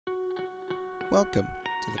Welcome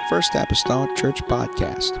to the First Apostolic Church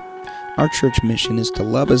Podcast. Our church mission is to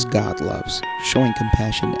love as God loves, showing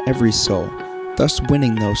compassion to every soul, thus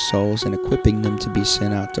winning those souls and equipping them to be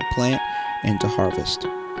sent out to plant and to harvest.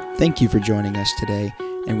 Thank you for joining us today,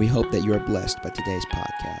 and we hope that you are blessed by today's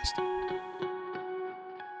podcast.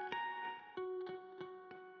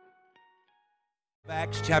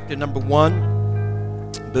 Acts chapter number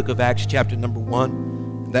 1, book of Acts chapter number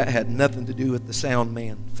 1. That had nothing to do with the sound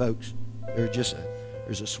man, folks.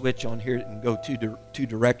 There's a switch on here that can go two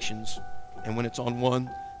directions, and when it's on one,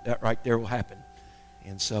 that right there will happen.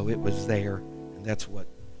 And so it was there, and that's what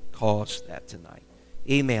caused that tonight.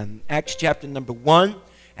 Amen. Acts chapter number 1.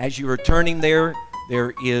 As you are turning there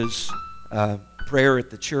is prayer at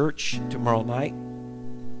the church tomorrow night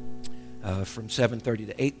from 7:30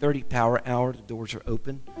 to 8:30, power hour. The doors are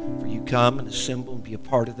open for you to come and assemble and be a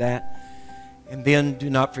part of that. And then do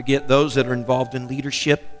not forget those that are involved in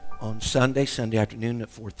leadership on Sunday afternoon at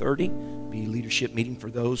 4:30. Be a leadership meeting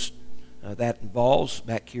for those that involves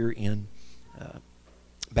back here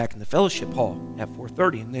back in the fellowship hall at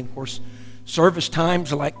 4:30. And then, of course, service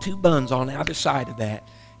times are like two buns on either side of that.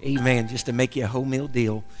 Amen. Just to make you a whole meal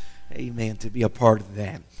deal. Amen. To be a part of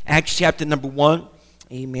that. Acts chapter number 1.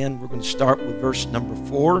 Amen. We're going to start with verse number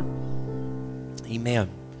 4.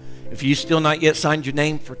 Amen. If you still not yet signed your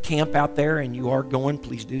name for camp out there and you are going,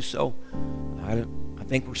 please do so. I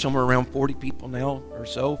think we're somewhere around 40 people now or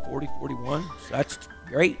so, 40, 41. So that's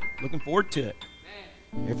great. Looking forward to it.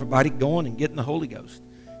 Everybody going and getting the Holy Ghost.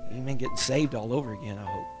 Amen. Getting saved all over again,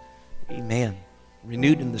 I hope. Amen.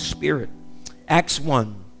 Renewed in the Spirit. Acts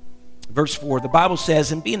 1, verse 4. The Bible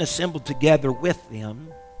says, "And being assembled together with them,"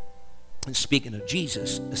 and speaking of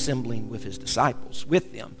Jesus assembling with his disciples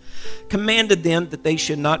with them, "commanded them that they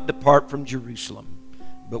should not depart from Jerusalem,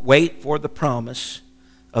 but wait for the promise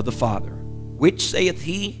of the Father, which saith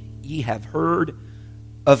he, ye have heard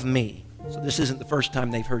of me." So this isn't the first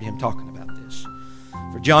time they've heard him talking about this.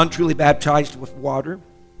 "For John truly baptized with water,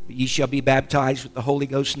 but ye shall be baptized with the Holy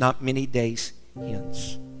Ghost not many days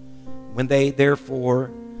hence. When they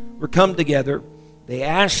therefore were come together, they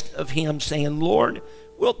asked of him, saying, Lord,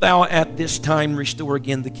 wilt thou at this time restore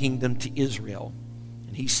again the kingdom to Israel?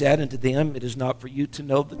 And he said unto them, It is not for you to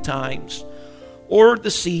know the times or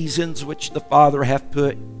the seasons which the Father hath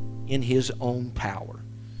put in his own power.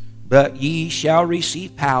 But ye shall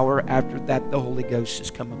receive power after that the Holy Ghost is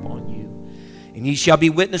come upon you. And ye shall be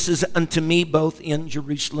witnesses unto me both in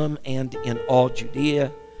Jerusalem and in all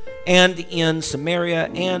Judea and in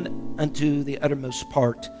Samaria and unto the uttermost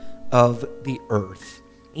part of the earth."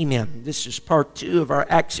 Amen. This is part 2 of our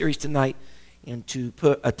Acts series tonight. And to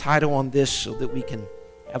put a title on this so that we can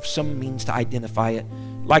have some means to identify it,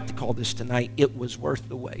 I'd like to call this tonight, "It Was Worth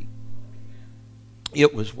the Wait."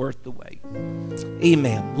 It was worth the wait.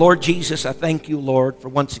 Amen. Lord Jesus, I thank you, Lord, for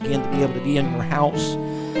once again to be able to be in your house.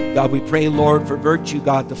 God, we pray, Lord, for virtue,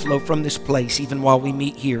 God, to flow from this place, even while we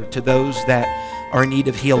meet here, to those that are in need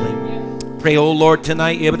of healing. Pray, oh Lord,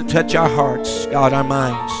 tonight you're able to touch our hearts, God, our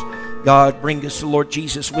minds. God, bring us, Lord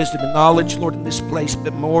Jesus, wisdom and knowledge, Lord, in this place,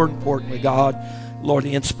 but more importantly, God, Lord,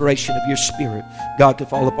 the inspiration of your Spirit, God, to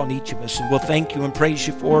fall upon each of us. And we'll thank you and praise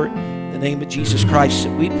you for it. In the name of Jesus Christ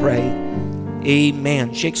that we pray.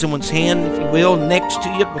 Amen. Shake someone's hand, if you will, next to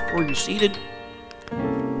you before you're seated.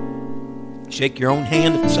 Shake your own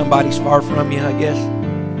hand if somebody's far from you, I guess.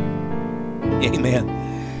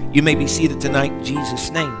 Amen. You may be seated tonight in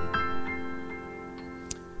Jesus' name.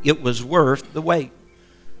 It was worth the wait.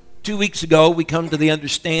 2 weeks ago, we come to the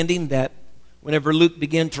understanding that whenever Luke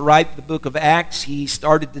began to write the book of Acts, he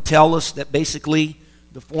started to tell us that basically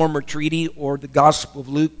the former treaty or the Gospel of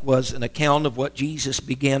Luke was an account of what Jesus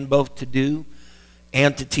began both to do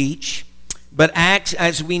and to teach. But Acts,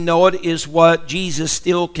 as we know it, is what Jesus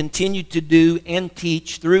still continued to do and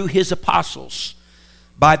teach through his apostles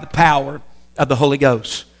by the power of the Holy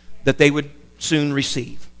Ghost that they would soon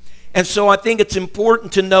receive. And so I think it's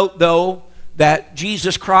important to note, though, that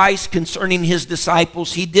Jesus Christ, concerning his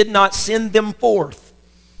disciples, he did not send them forth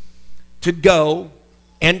to go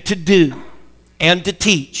and to do and to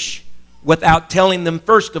teach without telling them,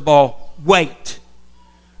 first of all, wait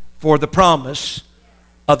for the promise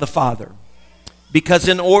of the Father. Because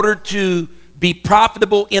in order to be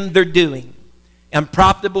profitable in their doing and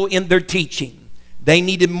profitable in their teaching, they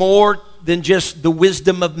needed more than just the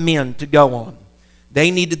wisdom of men to go on. They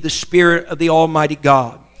needed the Spirit of the Almighty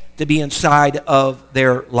God to be inside of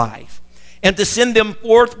their life. And to send them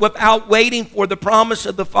forth without waiting for the promise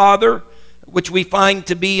of the Father, which we find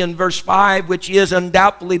to be in verse 5, which is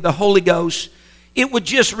undoubtedly the Holy Ghost, it would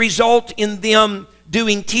just result in them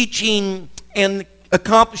doing teaching and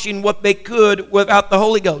accomplishing what they could without the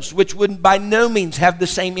Holy Ghost, which would by no means have the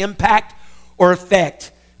same impact or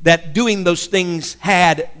effect that doing those things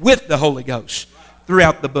had with the Holy Ghost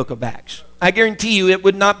throughout the book of Acts. I guarantee you it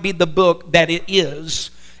would not be the book that it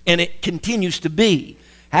is and it continues to be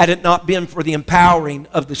had it not been for the empowering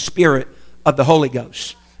of the Spirit of the Holy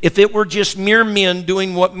Ghost. If it were just mere men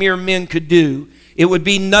doing what mere men could do, it would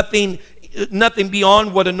be nothing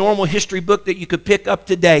beyond what a normal history book that you could pick up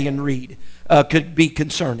today and read could be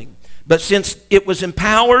concerning. But since it was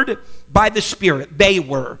empowered by the Spirit,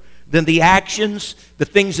 then the actions, the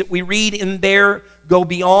things that we read in there go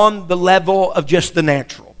beyond the level of just the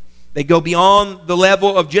natural. They go beyond the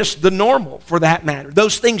level of just the normal, for that matter.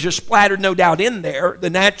 Those things are splattered, no doubt, in there, the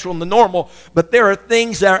natural and the normal, but there are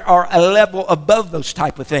things that are a level above those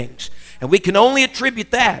type of things. And we can only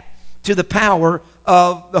attribute that to the power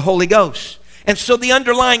of the Holy Ghost. And so the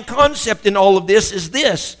underlying concept in all of this is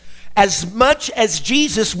this: as much as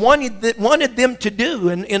Jesus wanted them to do,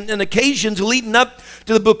 and in occasions leading up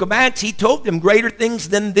to the book of Acts, he told them greater things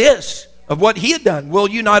than this of what he had done. Will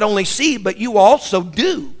you not only see, but you also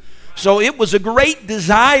do. So it was a great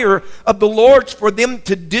desire of the Lord's for them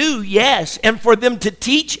to do, yes, and for them to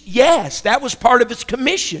teach, yes. That was part of his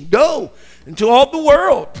commission. Go into all the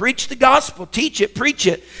world, preach the gospel, teach it, preach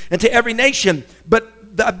it, and to every nation. But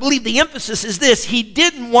I believe the emphasis is this: he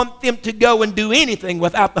didn't want them to go and do anything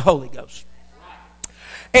without the Holy Ghost.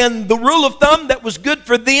 And the rule of thumb that was good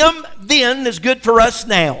for them then is good for us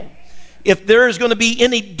now. If there is going to be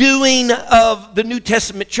any doing of the New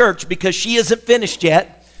Testament church, because she isn't finished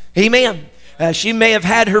yet, amen. She may have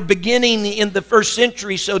had her beginning in the first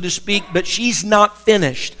century, so to speak, but she's not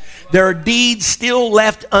finished. There are deeds still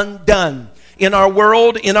left undone. In our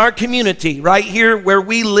world, in our community, right here where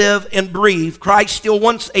we live and breathe, Christ still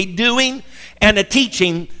wants a doing and a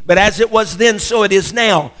teaching, but as it was then, so it is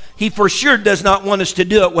now. He for sure does not want us to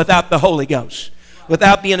do it without the Holy Ghost,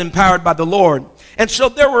 without being empowered by the Lord. And so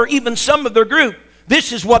there were even some of their group.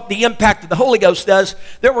 This is what the impact of the Holy Ghost does.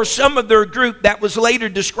 There were some of their group that was later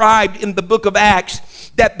described in the book of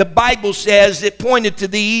Acts that the Bible says it pointed to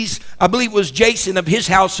these. I believe it was Jason of his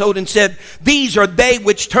household and said, these are they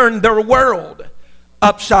which turned their world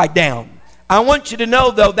upside down. I want you to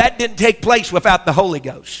know, though, that didn't take place without the Holy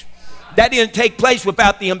Ghost. That didn't take place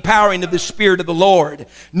without the empowering of the Spirit of the Lord.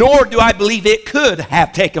 Nor do I believe it could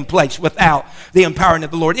have taken place without the empowering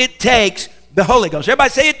of the Lord. It takes the Holy Ghost. Everybody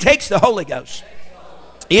say, it takes the Holy Ghost.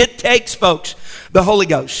 It takes, folks, the Holy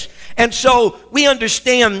Ghost. And so we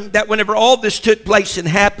understand that whenever all this took place and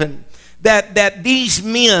happened, that these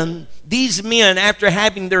men, after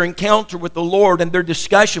having their encounter with the Lord and their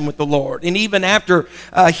discussion with the Lord, and even after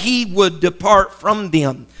he would depart from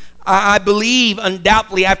them, I believe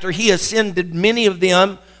undoubtedly after he ascended, many of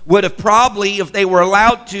them would have probably, if they were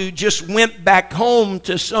allowed to, just went back home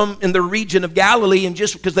to some in the region of Galilee, and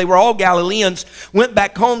just because they were all Galileans, went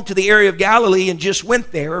back home to the area of Galilee and just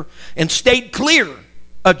went there and stayed clear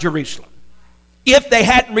of Jerusalem if they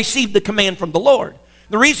hadn't received the command from the Lord.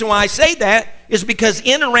 The reason why I say that is because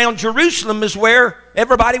in and around Jerusalem is where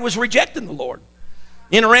everybody was rejecting the Lord.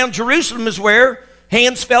 In and around Jerusalem is where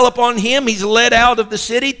hands fell upon him. He's led out of the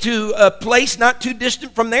city to a place not too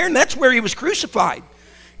distant from there, and that's where he was crucified.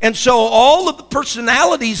 And so all of the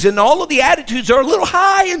personalities and all of the attitudes are a little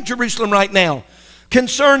high in Jerusalem right now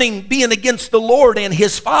concerning being against the Lord and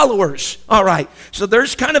his followers. All right, so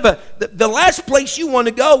there's kind of the last place you want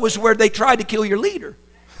to go is where they try to kill your leader.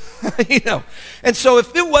 And so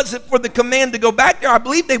if it wasn't for the command to go back there, I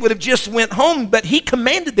believe they would have just went home. But he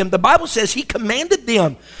commanded them. The Bible says he commanded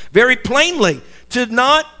them very plainly to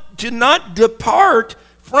not depart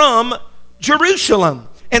from Jerusalem.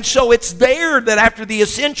 And so it's there that after the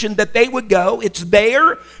ascension that they would go. It's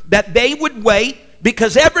there that they would wait,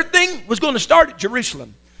 because everything was going to start at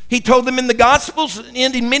Jerusalem. He told them in the Gospels,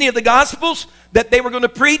 in many of the Gospels, that they were going to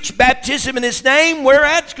preach baptism in his name. Where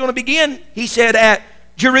it's going to begin? He said at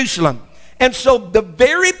Jerusalem. And so the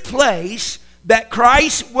very place that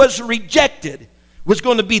Christ was rejected was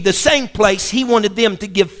going to be the same place he wanted them to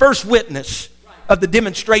give first witness of the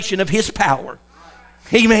demonstration of his power.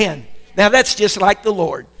 Amen. Now that's just like the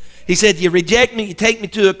Lord. He said, you reject me, you take me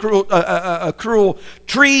to a cruel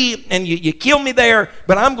tree, and you kill me there,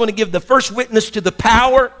 but I'm going to give the first witness to the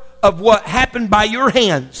power of what happened by your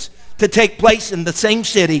hands to take place in the same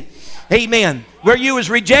city. Amen. Where you was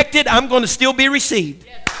rejected, I'm going to still be received.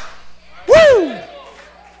 Woo!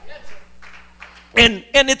 And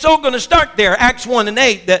it's all going to start there. Acts 1 and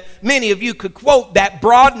 8, that many of you could quote that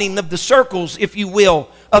broadening of the circles, if you will,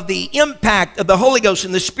 of the impact of the Holy Ghost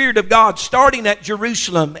and the Spirit of God starting at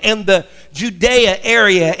Jerusalem and the Judea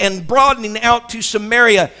area and broadening out to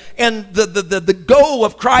Samaria. And the goal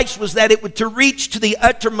of Christ was that it would to reach to the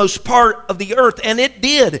uttermost part of the earth. And it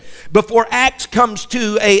did before Acts comes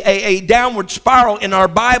to a downward spiral in our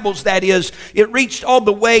Bibles. That is, it reached all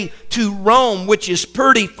the way to Rome, which is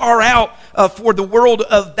pretty far out for the world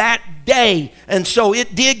of that day. And so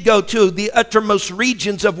it did go to the uttermost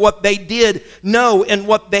regions of what they did know and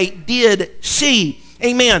what they did see.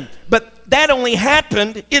 Amen. But that only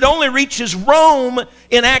happened, it only reaches Rome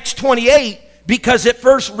in Acts 28 because it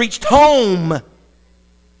first reached home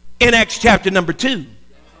in Acts chapter number 2.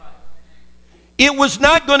 It was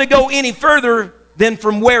not going to go any further than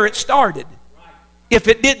from where it started if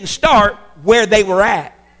it didn't start where they were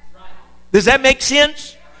at. Does that make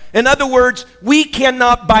sense? In other words, we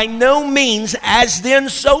cannot by no means, as then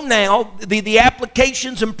so now, the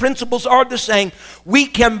applications and principles are the same. We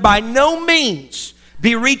can by no means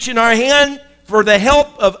be reaching our hand for the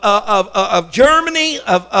help of Germany,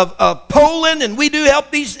 of Poland, and we do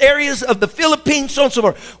help these areas of the Philippines, so on and so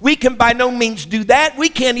forth. We can by no means do that. We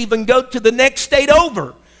can't even go to the next state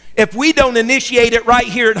over if we don't initiate it right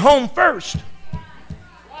here at home first.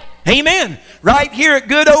 Amen. Right here at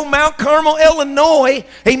good old Mount Carmel, Illinois,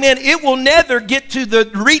 amen, it will never get to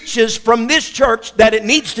the reaches from this church that it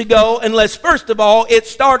needs to go unless, first of all, it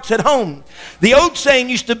starts at home. The old saying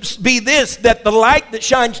used to be this, that the light that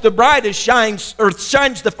shines the brightest shines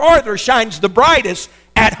the farther, shines the brightest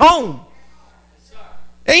at home.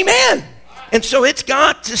 Amen. And so it's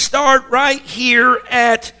got to start right here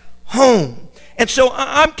at home. And so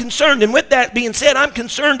I'm concerned, and with that being said, I'm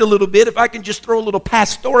concerned a little bit, if I can just throw a little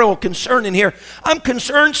pastoral concern in here. I'm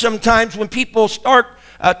concerned sometimes when people start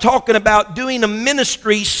talking about doing a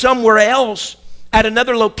ministry somewhere else, at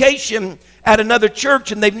another location, at another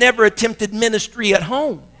church, and they've never attempted ministry at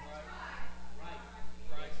home,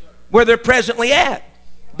 where they're presently at.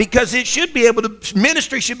 Because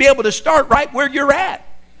ministry should be able to start right where you're at.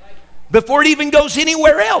 Before it even goes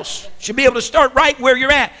anywhere else. Should be able to start right where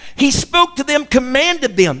you're at. He spoke to them,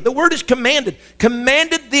 commanded them. The word is commanded.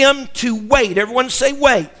 Commanded them to wait. Everyone say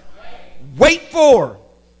wait. Wait for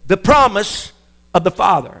the promise of the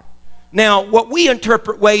Father. Now, what we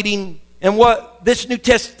interpret waiting and what this New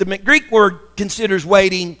Testament Greek word considers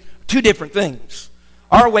waiting, two different things.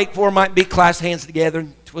 Our wait for might be clasp hands together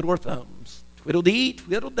and twiddle our thumbs. Twiddle-dee,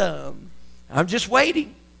 twiddle-dum. I'm just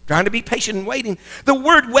waiting. Trying to be patient and waiting. The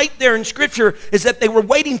word wait there in Scripture is that they were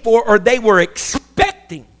waiting for, or they were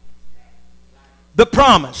expecting, the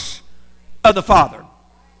promise of the Father.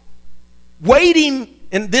 Waiting,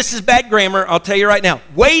 and this is bad grammar, I'll tell you right now.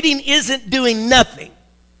 Waiting isn't doing nothing.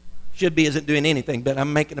 Should be isn't doing anything, but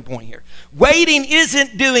I'm making a point here. Waiting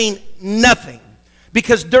isn't doing nothing.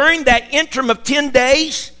 Because during that interim of 10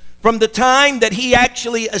 days, from the time that he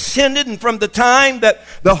actually ascended and from the time that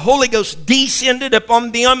the Holy Ghost descended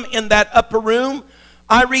upon them in that upper room,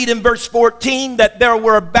 I read in verse 14 that there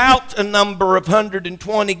were about a number of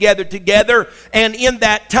 120 gathered together, and in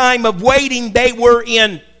that time of waiting, they were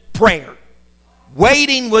in prayer.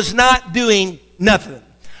 Waiting was not doing nothing.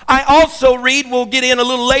 I also read, we'll get in a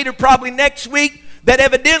little later, probably next week, that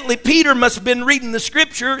evidently Peter must have been reading the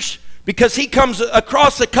Scriptures, because he comes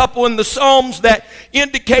across a couple in the Psalms that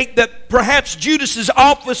indicate that perhaps Judas's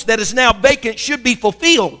office that is now vacant should be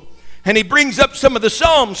fulfilled. And he brings up some of the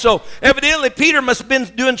Psalms. So evidently Peter must have been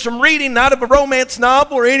doing some reading, not of a romance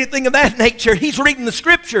novel or anything of that nature. He's reading the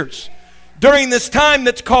Scriptures during this time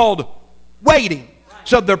that's called waiting.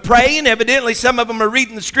 So they're praying. Evidently some of them are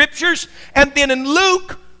reading the Scriptures. And then in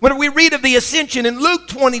Luke, when we read of the ascension in Luke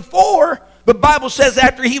 24, the Bible says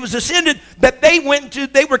after he was ascended that they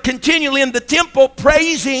were continually in the temple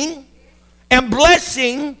praising and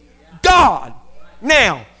blessing God.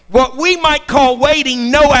 Now, what we might call waiting,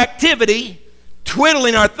 no activity,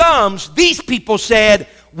 twiddling our thumbs, these people said,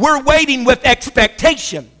 we're waiting with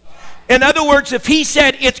expectation. In other words, if he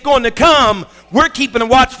said it's going to come, we're keeping a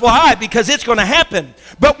watchful eye because it's going to happen.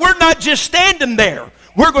 But we're not just standing there.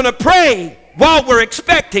 We're going to pray while we're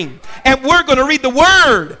expecting. And we're going to read the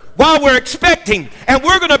Word while we're expecting. And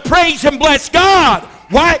we're going to praise and bless God.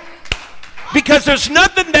 Why? Because there's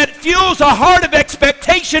nothing that fuels a heart of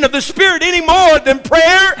expectation of the Spirit any more than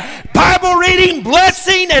prayer, Bible reading,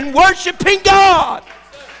 blessing, and worshiping God.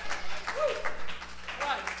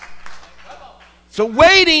 So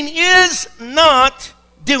waiting is not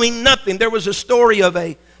doing nothing. There was a story of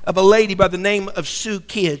a of a lady by the name of Sue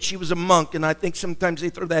Kidd. She was a monk, and I think sometimes they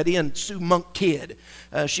throw that in, Sue Monk Kidd.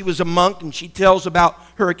 She was a monk, and she tells about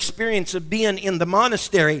her experience of being in the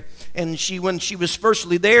monastery. And when she was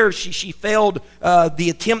firstly there, she failed the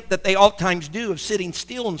attempt that they oftentimes do of sitting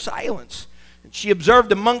still in silence. She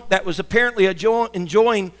observed a monk that was apparently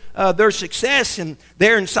enjoying their success, and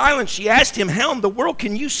there in silence she asked him, how in the world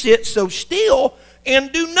can you sit so still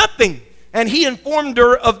and do nothing? And he informed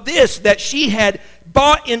her of this, that she had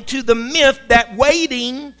bought into the myth that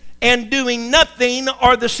waiting and doing nothing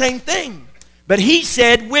are the same thing. But he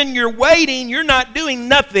said, when you're waiting, you're not doing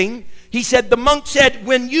nothing. He said, the monk said,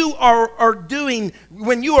 when you are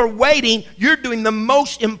waiting, you're doing the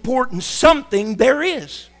most important something there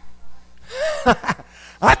is.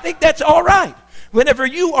 I think that's all right. Whenever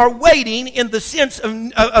you are waiting in the sense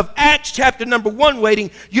of Acts chapter number 1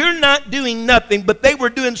 waiting, you're not doing nothing, but they were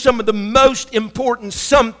doing some of the most important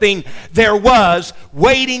something there was,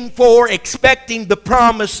 waiting for, expecting the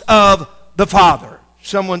promise of the Father.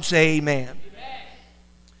 Someone say amen. Amen.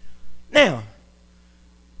 Now,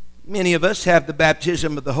 many of us have the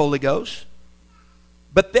baptism of the Holy Ghost,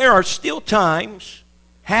 but there are still times,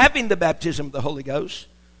 having the baptism of the Holy Ghost,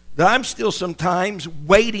 that I'm still sometimes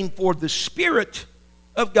waiting for the Spirit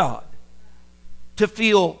of God to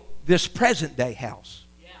fill this present day house.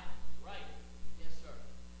 Yeah, right. Yes, sir.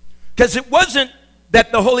 Because it wasn't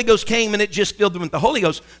that the Holy Ghost came and it just filled them with the Holy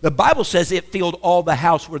Ghost. The Bible says it filled all the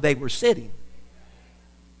house where they were sitting.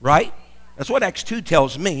 Right? That's what Acts 2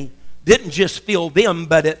 tells me. Didn't just fill them,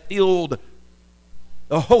 but it filled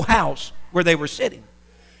the whole house where they were sitting.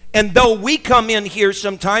 And though we come in here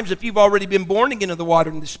sometimes, if you've already been born again of the water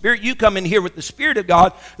and the Spirit, you come in here with the Spirit of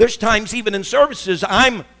God. There's times even in services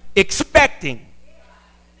I'm expecting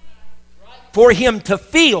for Him to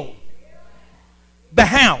fill the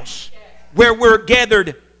house where we're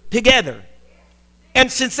gathered together.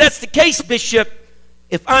 And since that's the case, Bishop,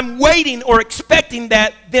 if I'm waiting or expecting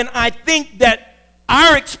that, then I think that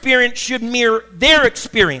our experience should mirror their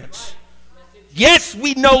experience. Yes,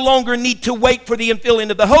 we no longer need to wait for the infilling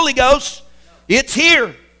of the Holy Ghost. It's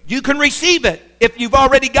here. You can receive it. If you've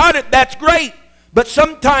already got it, that's great. But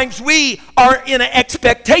sometimes we are in an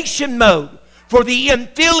expectation mode for the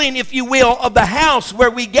infilling, if you will, of the house where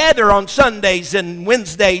we gather on Sundays and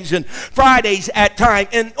Wednesdays and Fridays at time.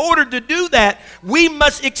 In order to do that, we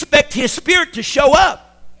must expect His Spirit to show up.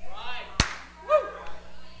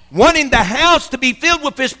 Wanting the house to be filled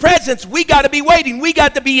with His presence, we got to be waiting. We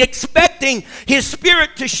got to be expecting His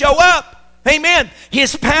Spirit to show up. Amen.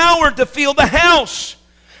 His power to fill the house.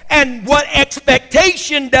 And what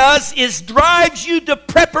expectation does is drives you to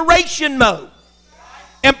preparation mode.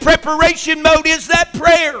 And preparation mode is that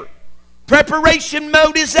prayer. Preparation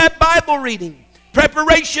mode is that Bible reading.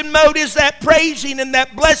 Preparation mode is that praising and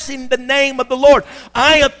that blessing the name of the Lord.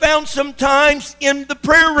 I have found sometimes in the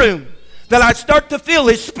prayer room that I start to feel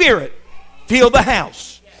His Spirit fill the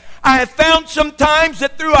house. I have found sometimes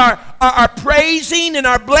that through our praising and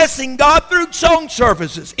our blessing God through song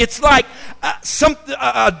services, it's like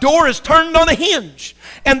a door is turned on a hinge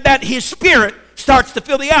and that His Spirit starts to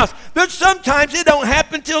fill the house. There's sometimes it don't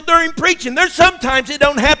happen till during preaching. There's sometimes it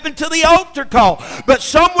don't happen till the altar call. But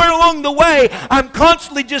somewhere along the way, I'm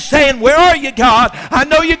constantly just saying, where are you, God? I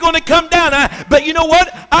know you're going to come down. But you know what?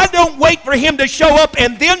 I don't wait for Him to show up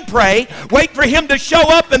and then pray. Wait for Him to show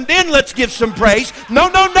up and then let's give some praise. No.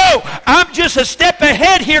 I'm just a step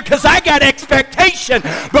ahead here because I got expectation.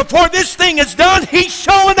 Before this thing is done, He's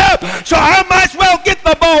showing up. So I might as well get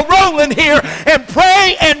the ball rolling here and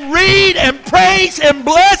pray and read and praise and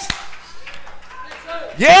bless.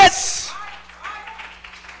 Yes.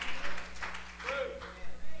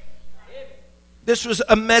 This was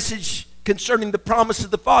a message concerning the promise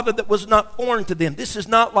of the Father that was not foreign to them. This is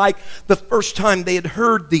not like the first time they had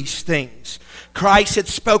heard these things. Christ had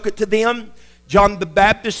spoken to them. John the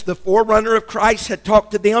Baptist, the forerunner of Christ, had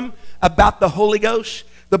talked to them about the Holy Ghost.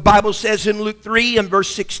 The Bible says in Luke 3 and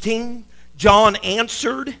verse 16, John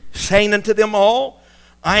answered, saying unto them all,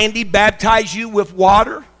 I indeed baptize you with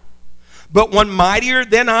water, but one mightier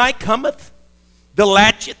than I cometh, the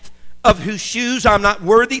latchet of whose shoes I'm not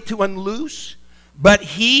worthy to unloose, but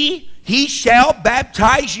he shall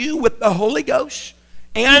baptize you with the Holy Ghost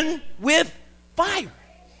and with fire.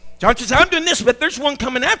 John says, I'm doing this, but there's one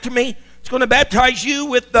coming after me. It's going to baptize you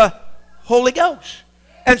with the Holy Ghost.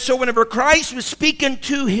 And so whenever Christ was speaking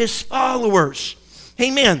to His followers,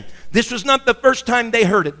 amen, This was not the first time they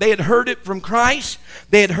heard it. They had heard it from Christ.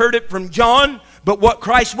 They had heard it from John. But what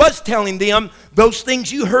Christ was telling them, those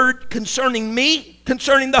things you heard concerning me,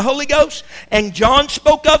 concerning the Holy Ghost, and John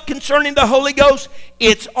spoke of concerning the Holy Ghost,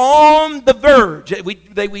 it's on the verge.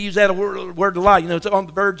 We use that word a lot. It's on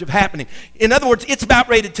the verge of happening. In other words, it's about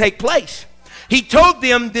ready to take place. He told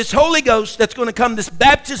them this Holy Ghost that's going to come, this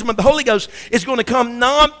baptism of the Holy Ghost is going to come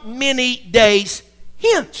not many days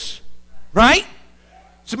hence. Right?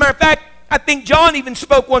 As a matter of fact, I think John even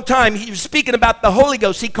spoke one time. He was speaking about the Holy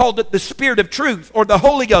Ghost. He called it the Spirit of Truth, or the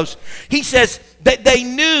Holy Ghost. He says that they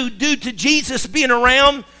knew, due to Jesus being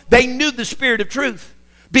around, they knew the Spirit of Truth.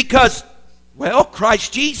 Because, well,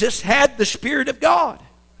 Christ Jesus had the Spirit of God.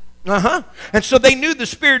 And so they knew the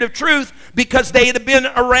Spirit of Truth because they had been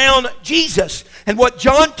around Jesus. And what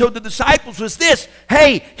John told the disciples was this: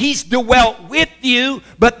 hey, he's dwelt with you,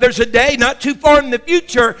 but there's a day not too far in the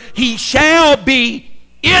future, he shall be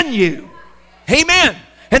in you. Amen.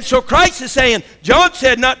 And so Christ is saying, John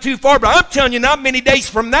said not too far, but I'm telling you, not many days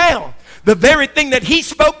from now, the very thing that he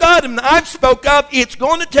spoke of and I've spoke of, it's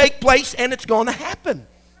going to take place and it's going to happen.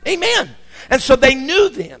 Amen. And so they knew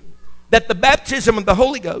then that the baptism of the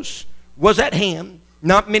Holy Ghost was at hand,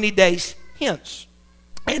 not many days hence.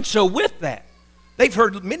 And so with that, they've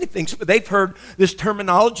heard many things, but they've heard this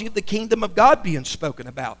terminology of the kingdom of God being spoken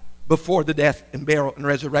about before the death and burial and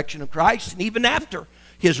resurrection of Christ, and even after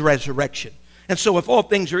his resurrection. And so if all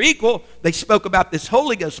things are equal, they spoke about this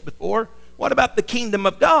Holy Ghost before. What about the kingdom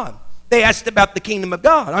of God? They asked about the kingdom of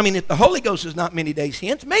God. I mean, if the Holy Ghost is not many days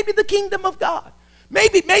hence, maybe the kingdom of God,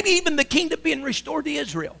 maybe even the kingdom being restored to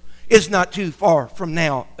Israel is not too far from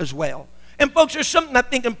now as well. And folks, there's something I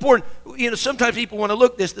think important. Sometimes people want to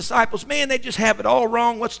look at this. Disciples, man, they just have it all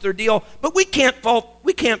wrong. What's their deal? But we can't fault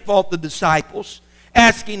the disciples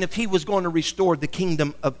asking if he was going to restore the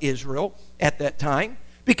kingdom of Israel at that time.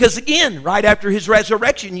 Because again, right after his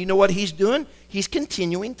resurrection, you know what he's doing? He's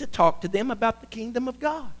continuing to talk to them about the kingdom of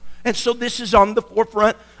God. And so this is on the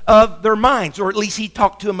forefront of their minds, or at least he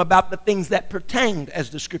talked to them about the things that pertained,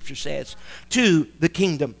 as the scripture says, to the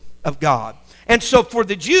kingdom of God. And so for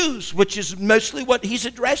the Jews, which is mostly what he's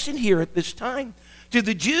addressing here at this time, to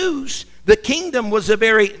the Jews, the kingdom was a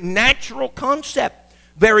very natural concept,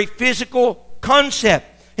 very physical concept.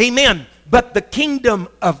 Amen. But the kingdom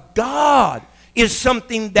of God is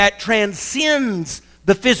something that transcends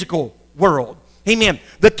the physical world. Amen.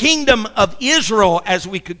 The kingdom of Israel, as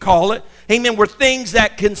we could call it, amen, were things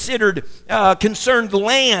that concerned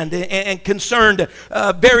land and concerned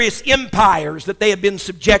various empires that they had been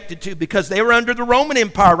subjected to, because they were under the Roman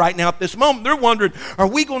Empire right now at this moment. They're wondering, are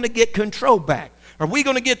we going to get control back? Are we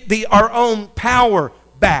going to get our own power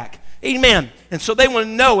back? Amen. And so they want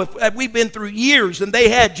to know if we've been through years and they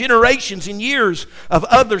had generations and years of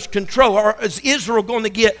others' control, or is Israel going to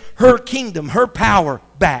get her kingdom, her power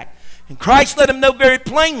back? And Christ let them know very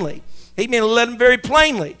plainly. Amen. Let them very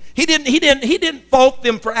plainly. He didn't fault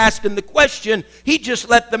them for asking the question. He just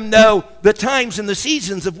let them know the times and the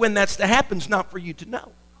seasons of when that's to happen is not for you to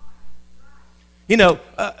know.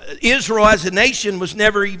 Israel as a nation was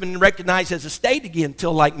never even recognized as a state again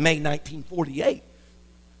until like May 1948.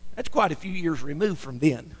 That's quite a few years removed from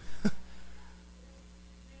then.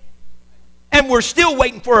 And we're still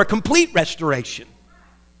waiting for a complete restoration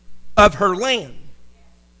of her land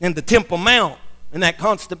and the Temple Mount and that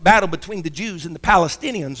constant battle between the Jews and the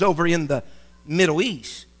Palestinians over in the Middle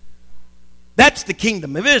East. That's the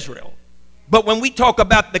kingdom of Israel. But when we talk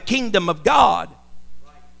about the kingdom of God,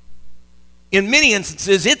 in many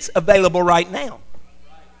instances, it's available right now.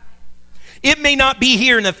 It may not be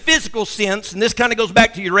here in a physical sense, and this kind of goes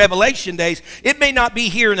back to your Revelation days. It may not be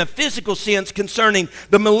here in a physical sense concerning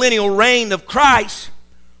the millennial reign of Christ,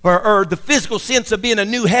 or the physical sense of being a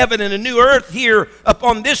new heaven and a new earth here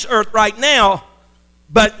upon this earth right now.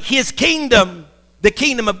 But his kingdom, the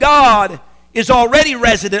kingdom of God, is already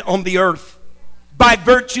resident on the earth by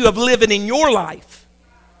virtue of living in your life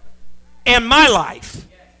and my life.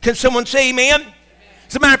 Can someone say amen?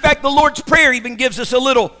 As a matter of fact, the Lord's Prayer even gives us a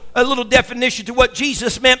little definition to what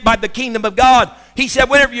Jesus meant by the kingdom of God. He said,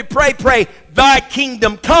 whenever you pray, pray, thy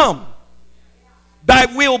kingdom come, thy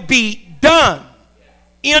will be done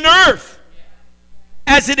in earth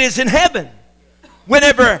as it is in heaven.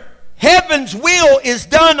 Whenever heaven's will is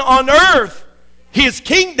done on earth, his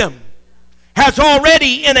kingdom has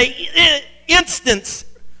already in an instance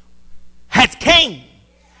has came.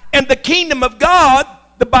 And the kingdom of God,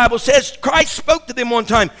 the Bible says, Christ spoke to them one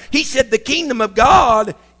time. He said the kingdom of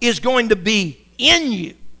God is going to be in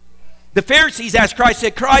you. The Pharisees asked Christ,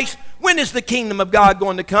 said, Christ, When is the kingdom of God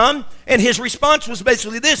going to come? And his response was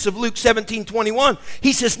basically this of Luke 17:21.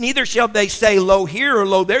 He says, neither shall they say, lo here or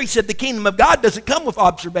lo there. He said, the kingdom of God doesn't come with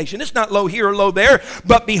observation. It's not lo here or lo there.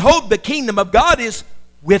 But behold, the kingdom of God is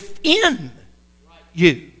within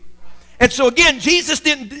you. And so again, Jesus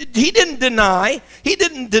didn't deny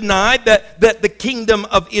that the kingdom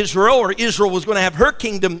of Israel, or Israel was going to have her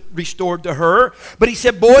kingdom restored to her. But he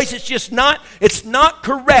said, boys, it's not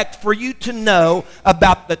correct for you to know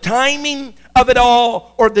about the timing of it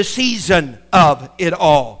all or the season of it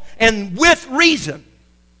all. And with reason.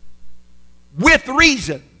 With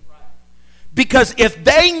reason. Because if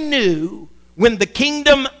they knew when the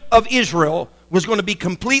kingdom of Israel was going to be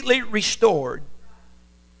completely restored,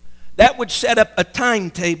 that would set up a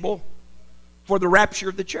timetable for the rapture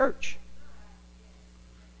of the church.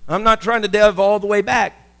 I'm not trying to delve all the way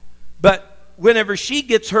back, but whenever she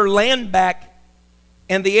gets her land back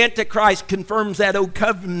and the Antichrist confirms that old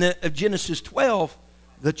covenant of Genesis 12,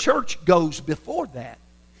 the church goes before that.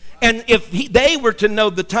 And if they were to know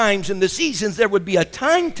the times and the seasons, there would be a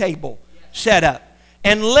timetable set up.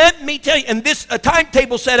 And let me tell you, and this a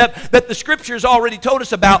timetable set up that the Scriptures already told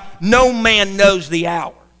us about, no man knows the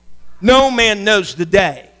hour. No man knows the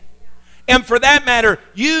day. And for that matter,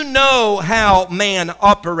 you know how man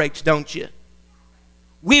operates, don't you?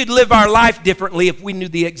 We'd live our life differently if we knew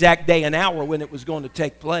the exact day and hour when it was going to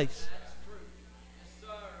take place.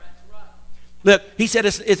 Look, he said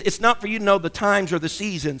it's not for you to know the times or the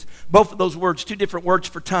seasons. Both of those words, two different words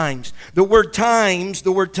for times. The word times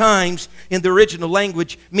in the original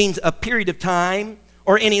language means a period of time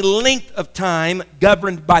or any length of time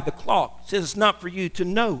governed by the clock. He says it's not for you to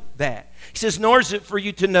know that. He says, nor is it for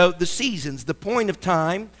you to know the seasons, the point of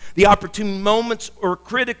time, the opportune moments or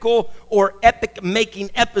critical or epic-making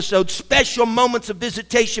episodes, special moments of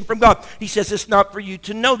visitation from God. He says it's not for you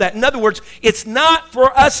to know that. In other words, it's not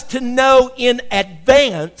for us to know in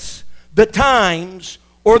advance the times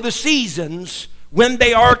or the seasons when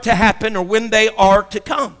they are to happen or when they are to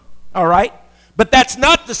come. All right? But that's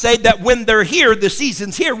not to say that when they're here, the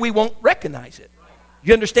season's here, we won't recognize it.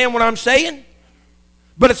 You understand what I'm saying?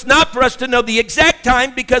 But it's not for us to know the exact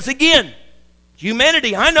time because, again,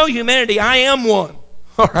 humanity, I know humanity, I am one.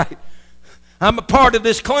 All right? I'm a part of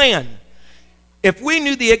this clan. If we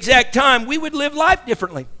knew the exact time, we would live life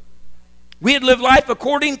differently. We'd live life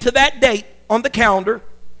according to that date on the calendar.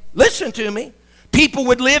 Listen to me. People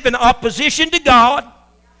would live in opposition to God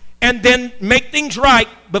and then make things right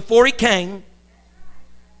before He came.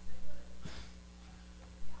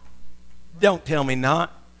 Don't tell me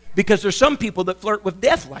not. Because there's some people that flirt with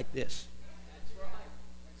death like this.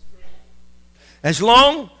 As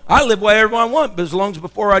long, I live wherever I want, but as long as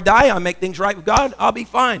before I die I make things right with God, I'll be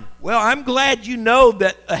fine. Well, I'm glad you know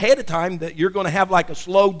that ahead of time that you're going to have like a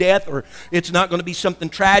slow death, or it's not going to be something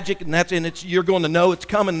tragic, and you're going to know it's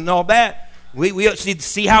coming and all that. We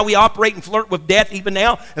see how we operate and flirt with death even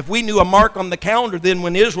now. If we knew a mark on the calendar, then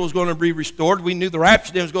when Israel was going to be restored, we knew the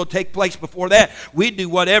rapture then was going to take place before that. We'd do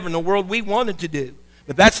whatever in the world we wanted to do.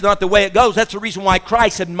 But that's not the way it goes. That's the reason why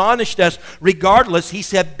Christ admonished us regardless. He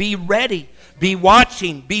said, be ready, be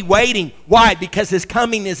watching, be waiting. Why? Because His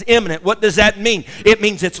coming is imminent. What does that mean? It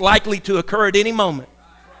means it's likely to occur at any moment.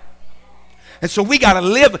 And so we got to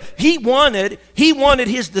live. He wanted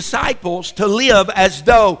His disciples to live as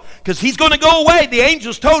though, because He's going to go away. The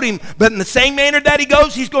angels told Him, but in the same manner that He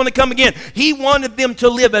goes, He's going to come again. He wanted them to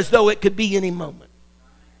live as though it could be any moment.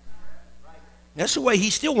 That's the way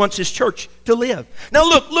He still wants His church to live. Now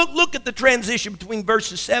look at the transition between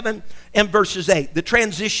verses 7 and verses 8. The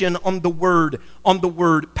transition on the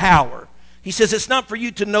word power. He says, it's not for you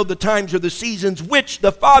to know the times or the seasons which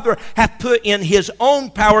the Father hath put in His own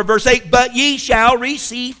power. Verse 8, but ye shall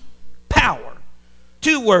receive power.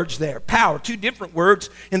 Two words there, power. Two different words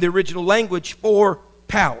in the original language for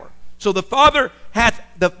power. So the Father hath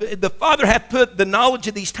put the knowledge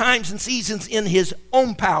of these times and seasons in His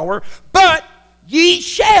own power, but ye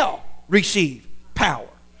shall receive power.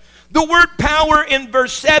 The word power in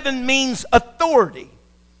verse 7 means authority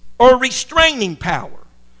or restraining power,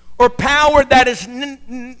 or power that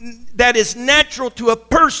is natural to a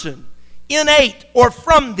person, innate or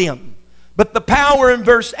from them. But the power in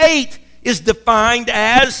verse 8 is defined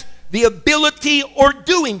as the ability or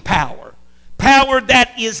doing power. Power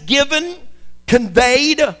that is given,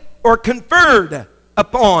 conveyed, or conferred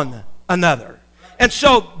upon another. And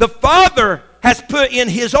so the Father has put in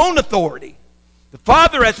His own authority. The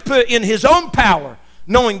Father has put in His own power,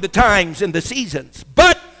 knowing the times and the seasons.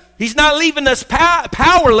 But He's not leaving us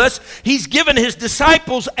powerless. He's given His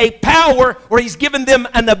disciples a power, or He's given them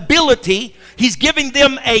an ability. He's giving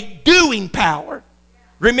them a doing power.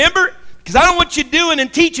 Remember, Because I don't want you doing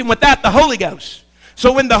and teaching without the Holy Ghost.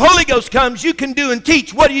 So when the Holy Ghost comes, you can do and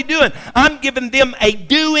teach. What are you doing? I'm giving them a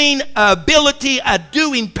doing ability, a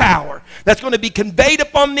doing power that's going to be conveyed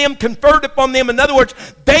upon them, conferred upon them. In other words,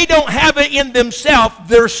 they don't have it in themselves.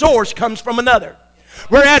 Their source comes from another.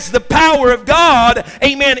 Whereas the power of God,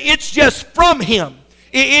 amen, it's just from Him.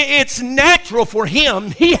 It's natural for Him.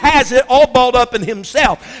 He has it all balled up in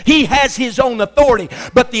Himself. He has His own authority.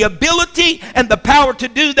 But the ability and the power to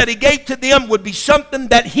do that He gave to them would be something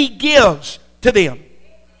that He gives to them.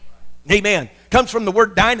 Amen. Comes from the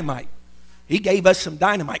word dynamite. He gave us some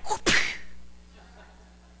dynamite.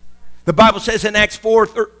 The Bible says in Acts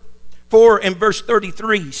 4 and verse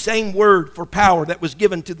 33, same word for power that was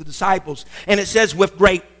given to the disciples. And it says, with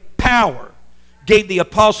great power gave the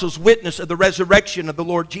apostles witness of the resurrection of the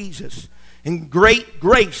Lord Jesus. And great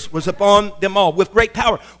grace was upon them all. With great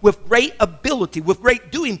power, with great ability, with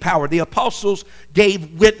great doing power, the apostles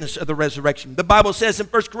gave witness of the resurrection. The Bible says in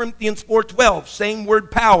 1 Corinthians 4:12, same word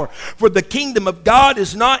power. For the kingdom of God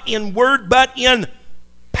is not in word, but in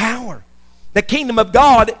power. The kingdom of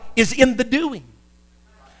God is in the doing.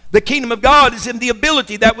 The kingdom of God is in the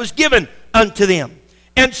ability that was given unto them.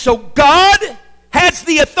 And so God has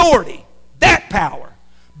the authority, that power,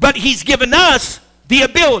 but He's given us the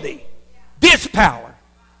ability, this power.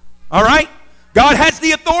 All right? God has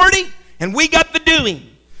the authority, and we got the doing.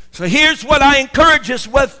 So here's what I encourage us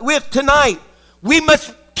with tonight. We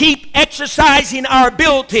must keep exercising our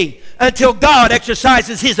ability until God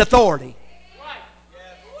exercises His authority.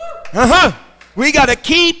 We got to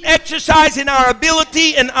keep exercising our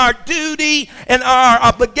ability and our duty and our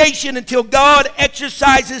obligation until God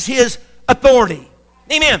exercises His authority.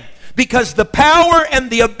 Amen. Because the power and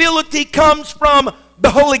the ability comes from the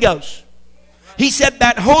Holy Ghost. He said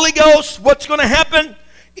that Holy Ghost, what's going to happen?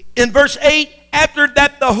 In verse 8, after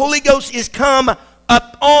that the Holy Ghost is come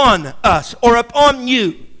upon us or upon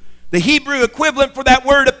you. The Hebrew equivalent for that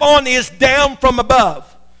word upon is down from above.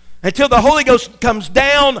 Until the Holy Ghost comes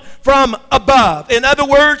down from above. In other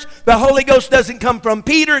words, the Holy Ghost doesn't come from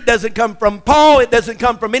Peter. It doesn't come from Paul. It doesn't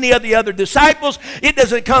come from any of the other disciples. It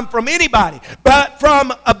doesn't come from anybody, but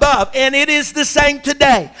from above. And it is the same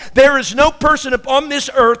today. There is no person upon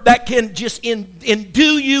this earth that can just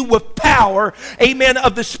endue you with power, amen,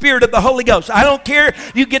 of the Spirit of the Holy Ghost. I don't care.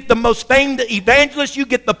 You get the most famed evangelist. You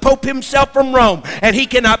get the Pope himself from Rome. And he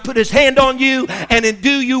cannot put his hand on you and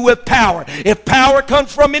endue you with power. If power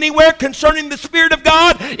comes from anywhere concerning the Spirit of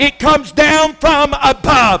God, it comes down from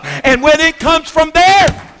above. And when it comes from there,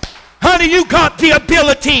 honey, you got the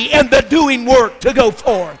ability and the doing work to go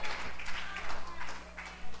forth.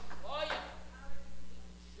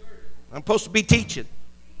 I'm supposed to be teaching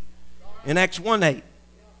in Acts 1:8.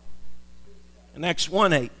 In Acts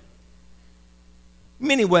 1:8. In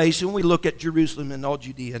many ways, when we look at Jerusalem and all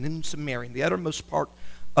Judea and in Samaria, the uttermost part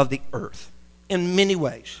of the earth, in many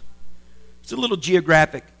ways, it's a little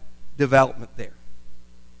geographic development there.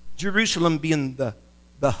 Jerusalem being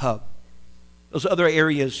the hub. Those other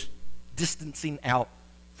areas distancing out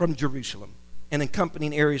from Jerusalem and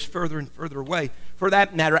encompassing areas further and further away. For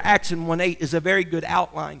that matter, Acts 1:8 is a very good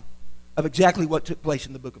outline of exactly what took place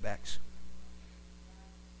in the book of Acts.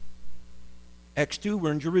 Acts 2,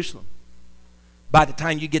 we're in Jerusalem. By the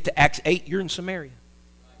time you get to Acts 8, you're in Samaria.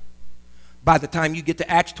 By the time you get to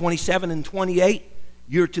Acts 27 and 28,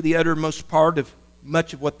 you're to the uttermost part of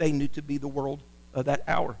much of what they knew to be the world of that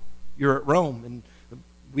hour. You're at Rome. And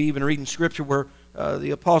we even read in Scripture where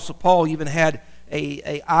the Apostle Paul even had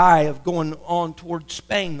an eye of going on towards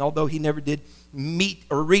Spain, although he never did meet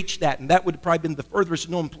or reach that. And that would have probably been the furthest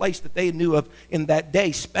known place that they knew of in that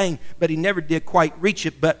day, Spain. But he never did quite reach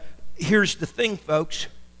it. But here's the thing, folks.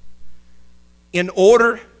 In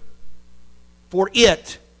order for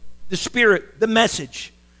it, the Spirit, the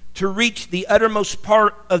message, to reach the uttermost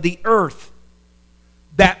part of the earth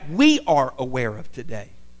that we are aware of today,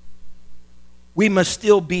 we must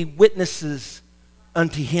still be witnesses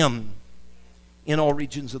unto Him in all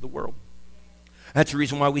regions of the world. That's the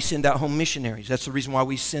reason why we send out home missionaries. That's the reason why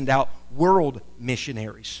we send out world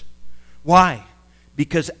missionaries. Why?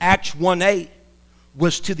 Because Acts 1:8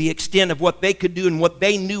 was to the extent of what they could do and what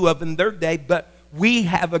they knew of in their day, but we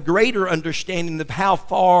have a greater understanding of how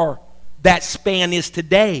far that span is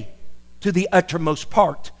today to the uttermost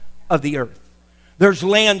part of the earth. There's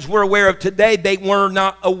lands we're aware of today they were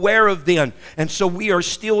not aware of then. And so we are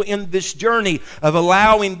still in this journey of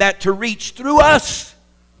allowing that to reach through us,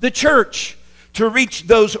 the church, to reach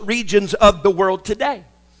those regions of the world today.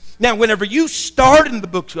 Now, whenever you start in the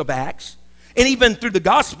books of Acts, and even through the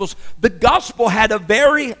Gospels, the Gospel had a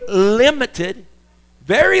very limited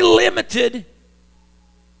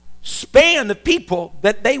span of people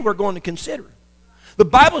that they were going to consider. The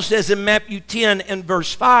Bible says in Matthew 10 and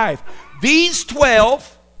verse 5, these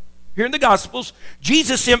 12, here in the Gospels,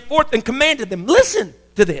 Jesus sent forth and commanded them, listen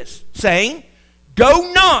to this, saying,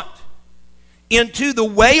 go not into the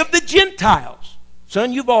way of the Gentiles.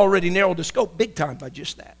 Son, you've already narrowed the scope big time by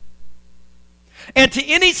just that. And to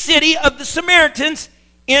any city of the Samaritans,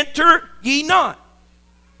 enter ye not.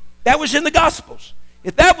 That was in the Gospels.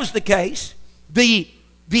 If that was the case, the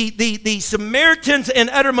Samaritans and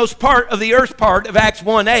uttermost part of the earth part of Acts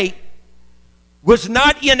 1:8 was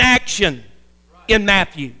not in action in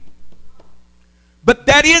Matthew. But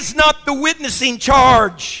that is not the witnessing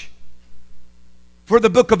charge for the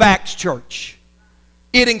book of Acts, church.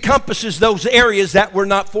 It encompasses those areas that were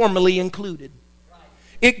not formally included.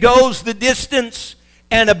 It goes the distance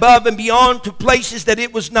and above and beyond to places that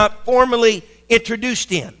it was not formally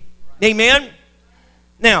introduced in. Amen?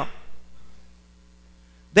 Now,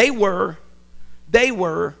 they were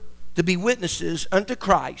to be witnesses unto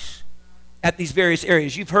Christ at these various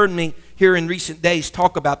areas. You've heard me here in recent days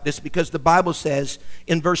talk about this because the Bible says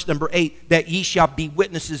in verse number 8 that ye shall be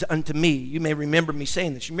witnesses unto me. You may remember me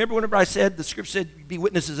saying this. You remember whenever I said, the scripture said, be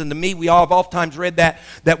witnesses unto me? We all have oftentimes read that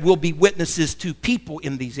we'll be witnesses to people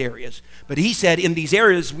in these areas. But he said in these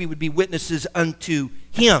areas we would be witnesses unto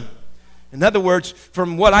him. In other words,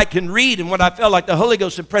 from what I can read and what I felt like the Holy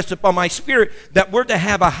Ghost impressed upon my spirit, that we're to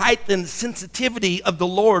have a heightened sensitivity of the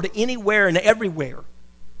Lord anywhere and everywhere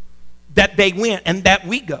that they went and that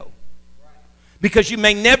we go. Because you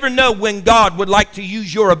may never know when God would like to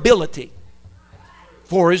use your ability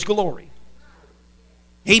for his glory.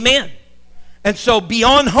 Amen. And so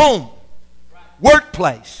beyond home,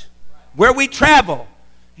 workplace, where we travel,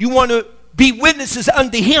 you want to be witnesses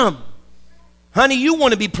unto him. Honey, you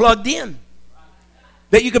want to be plugged in.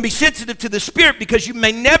 That you can be sensitive to the Spirit because you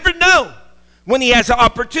may never know when he has an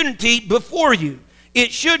opportunity before you.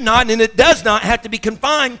 It should not and it does not have to be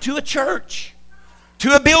confined to a church,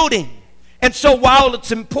 to a building. And so while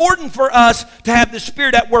it's important for us to have the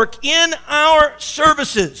Spirit at work in our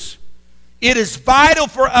services, it is vital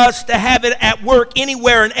for us to have it at work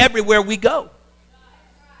anywhere and everywhere we go.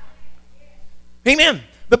 Amen.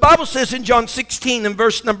 The Bible says in John 16 and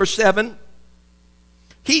verse number 7,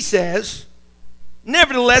 he says,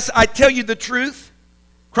 nevertheless, I tell you the truth.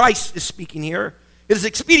 Christ is speaking here. It is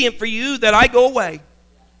expedient for you that I go away.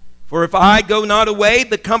 For if I go not away,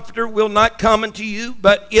 the Comforter will not come unto you.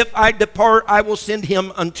 But if I depart, I will send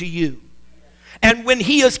him unto you. And when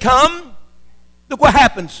he has come, look what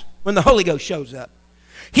happens when the Holy Ghost shows up.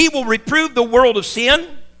 He will reprove the world of sin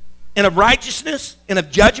and of righteousness and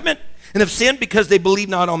of judgment. And of sin because they believe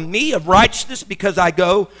not on me. Of righteousness because I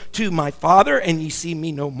go to my Father and ye see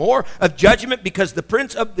me no more. Of judgment because the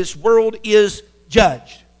prince of this world is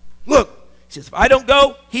judged. Look, he says, if I don't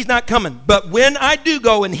go, he's not coming. But when I do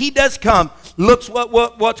go and he does come, looks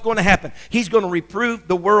what's going to happen. He's going to reprove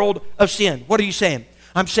the world of sin. What are you saying?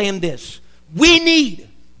 I'm saying this. We need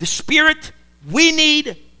the Spirit. We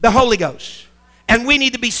need the Holy Ghost. And we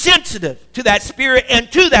need to be sensitive to that Spirit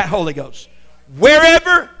and to that Holy Ghost.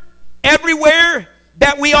 Wherever, everywhere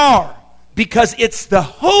that we are, because it's the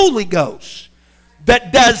Holy Ghost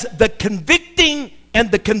that does the convicting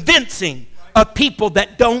and the convincing of people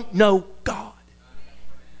that don't know God.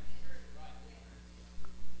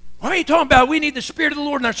 Why are you talking about we need the Spirit of the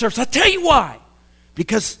Lord in our service? I'll tell you why.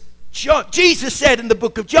 Because Jesus said in the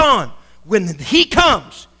book of John, when he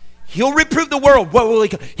comes, he'll reprove the world. What will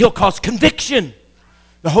he? He'll cause conviction.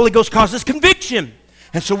 The Holy Ghost causes conviction.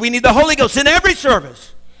 And so we need the Holy Ghost in every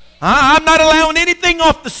service. I'm not allowing anything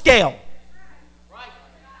off the scale.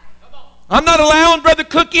 I'm not allowing Brother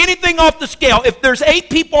Cook anything off the scale. If there's 8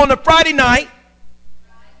 people on a Friday night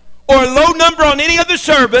or a low number on any other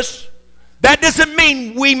service, that doesn't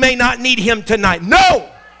mean we may not need him tonight. No!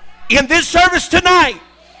 In this service tonight,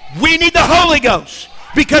 we need the Holy Ghost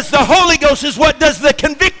because the Holy Ghost is what does the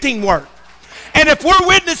convicting work. And if we're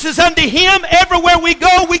witnesses unto him, everywhere we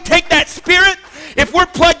go, we take that Spirit. If we're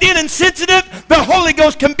plugged in and sensitive, the Holy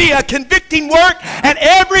Ghost can be a convicting work at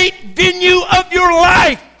every venue of your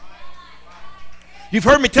life. You've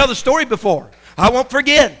heard me tell the story before. I won't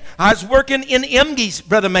forget. I was working in Emge's,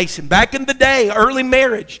 Brother Mason, back in the day, early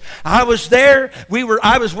marriage. I was there.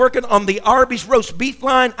 I was working on the Arby's roast beef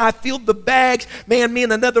line. I filled the bags. Man, me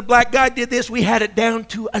and another black guy did this. We had it down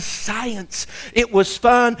to a science. It was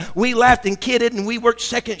fun. We laughed and kidded, and we worked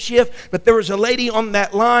second shift. But there was a lady on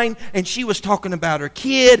that line, and she was talking about her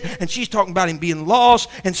kid, and she's talking about him being lost,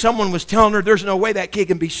 and someone was telling her there's no way that kid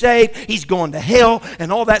can be saved. He's going to hell,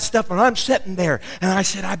 and all that stuff. And I'm sitting there, and I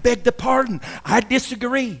said, I beg to pardon. I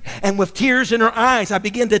disagree. And with tears in her eyes, I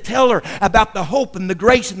began to tell her about the hope and the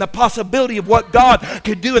grace and the possibility of what God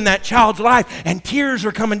could do in that child's life. And tears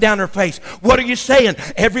are coming down her face. What are you saying?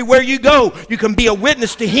 Everywhere you go, you can be a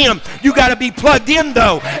witness to Him. You got to be plugged in,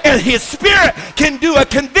 though. And His Spirit can do a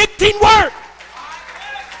convicting work.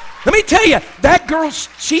 Let me tell you, that girl,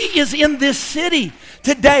 she is in this city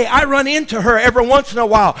today. I run into her every once in a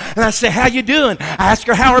while, and I say, how you doing? I ask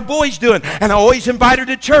her how her boy's doing, and I always invite her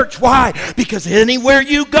to church. Why? Because anywhere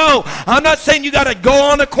you go, I'm not saying you got to go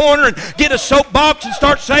on the corner and get a soapbox and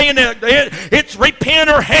start saying it's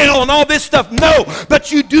repent or hell and all this stuff. No,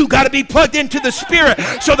 but you do got to be plugged into the Spirit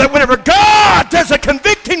so that whenever God does a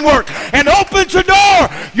convicting work and opens a door,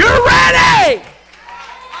 you're ready.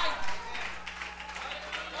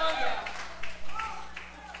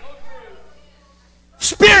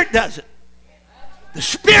 Spirit does it. The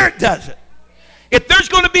Spirit does it. If there's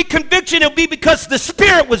going to be conviction, it'll be because the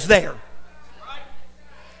Spirit was there.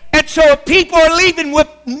 And so if people are leaving with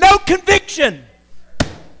no conviction,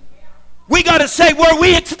 we got to say, were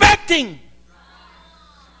we expecting?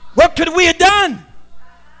 What could we have done?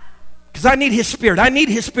 Because I need His Spirit. I need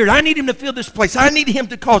His Spirit. I need Him to fill this place. I need Him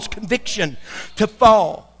to cause conviction to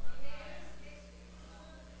fall.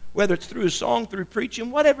 Whether it's through a song, through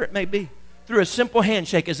preaching, whatever it may be. Through a simple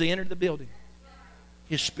handshake as they enter the building.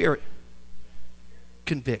 His Spirit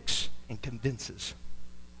convicts and convinces.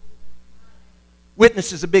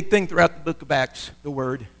 Witness is a big thing throughout the book of Acts. The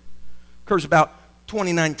word occurs about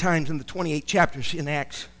 29 times in the 28 chapters in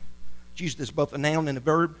Acts. It's used as both a noun and a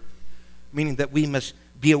verb, meaning that we must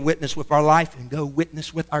be a witness with our life and go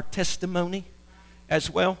witness with our testimony as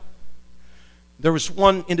well. There was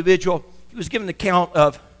one individual, he was given an account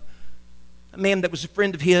of a man that was a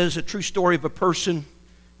friend of his, a true story of a person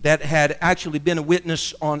that had actually been a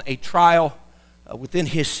witness on a trial within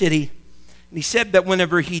his city. And he said that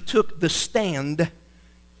whenever he took the stand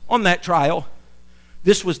on that trial,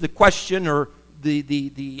 this was the question or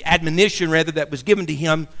the admonition rather that was given to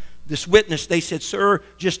him, this witness. They said, sir,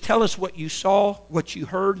 just tell us what you saw, what you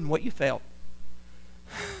heard, and what you felt.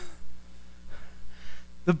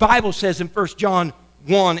 The Bible says in 1 John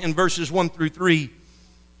 1 in verses 1 through 3,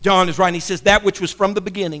 John is writing, he says, that which was from the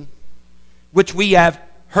beginning, which we have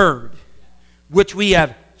heard, which we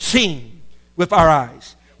have seen with our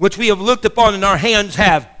eyes, which we have looked upon and our hands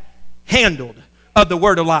have handled of the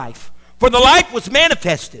word of life. For the life was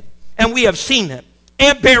manifested, and we have seen it,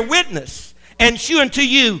 and bear witness, and shew unto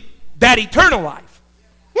you that eternal life.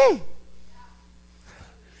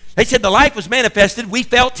 They said the life was manifested, we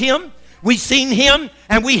felt Him, we seen Him,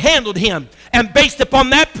 and we handled Him. And based upon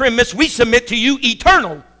that premise, we submit to you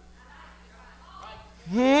eternal.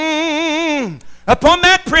 Upon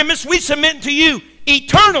that premise, we submit to you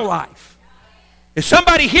eternal life. Is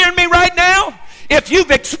somebody hearing me right now? If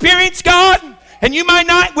you've experienced God, and you might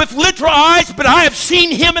not with literal eyes, but I have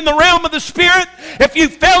seen Him in the realm of the Spirit. If you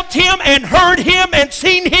felt Him and heard Him and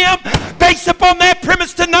seen Him, based upon that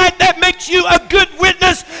premise tonight, that makes you a good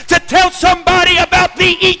witness to tell somebody about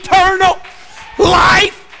the eternal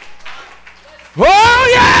life. Oh,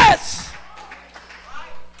 yes!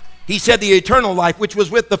 He said the eternal life which was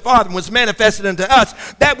with the Father was manifested unto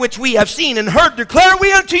us. That which we have seen and heard declare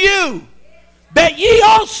we unto you, that ye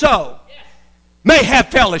also may have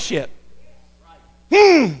fellowship.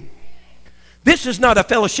 This is not a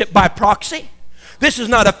fellowship by proxy. This is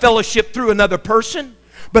not a fellowship through another person.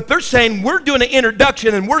 But they're saying we're doing an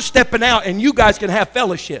introduction and we're stepping out and you guys can have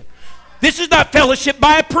fellowship. This is not fellowship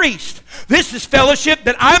by a priest. This is fellowship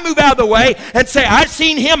that I move out of the way and say, I've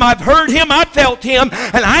seen Him, I've heard Him, I've felt Him,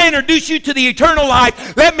 and I introduce you to the eternal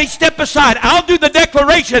life. Let me step aside. I'll do the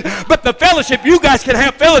declaration, but the fellowship, you guys can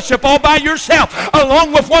have fellowship all by yourself,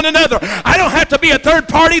 along with one another. I don't have to be a third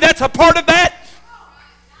party that's a part of that.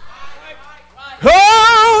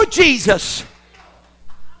 Oh, Jesus.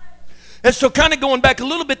 And so kind of going back a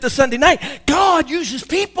little bit to Sunday night, God uses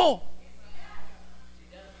people.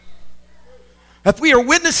 If we are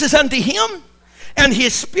witnesses unto Him and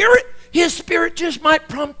His Spirit just might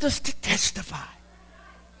prompt us to testify.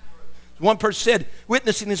 One person said,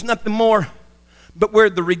 witnessing is nothing more but where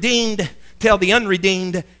the redeemed tell the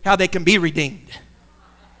unredeemed how they can be redeemed.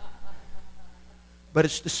 But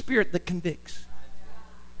it's the Spirit that convicts.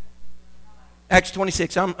 Acts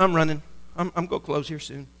 26, I'm running. I'm going to close here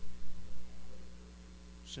soon.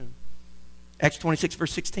 Acts 26,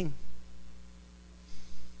 verse 16.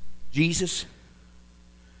 Jesus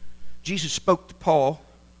spoke to Paul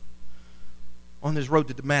on his road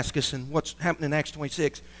to Damascus, and what's happening in Acts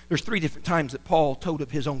 26, there's 3 different times that Paul told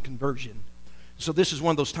of his own conversion. So this is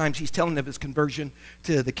one of those times he's telling of his conversion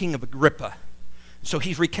to the king of Agrippa. So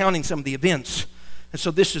he's recounting some of the events And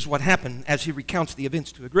so this is what happened as he recounts the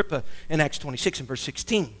events to Agrippa in Acts 26 and verse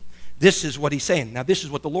 16. This is what he's saying. Now, this is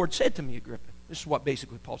what the Lord said to me, Agrippa. This is what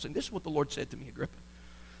basically Paul's saying. This is what the Lord said to me,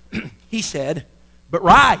 Agrippa. He said, but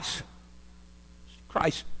rise.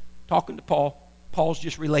 Christ talking to Paul. Paul's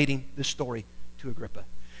just relating this story to Agrippa.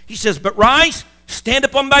 He says, but rise, stand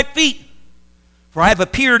up on thy feet, for I have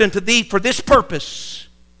appeared unto thee for this purpose,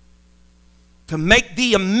 to make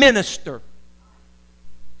thee a minister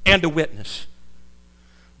and a witness,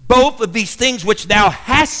 both of these things which thou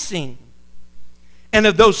hast seen, and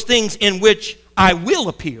of those things in which I will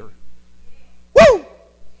appear. Woo!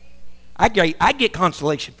 I get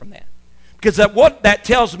consolation from that. Because what that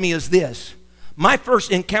tells me is this. My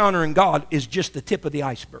first encounter in God is just the tip of the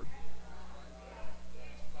iceberg.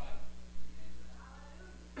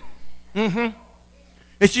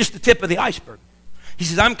 It's just the tip of the iceberg. He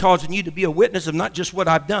says, I'm causing you to be a witness of not just what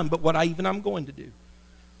I've done, but what I'm going to do.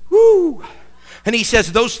 Woo! And he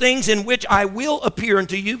says, those things in which I will appear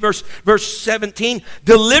unto you, verse 17,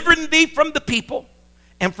 delivering thee from the people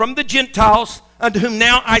and from the Gentiles, unto whom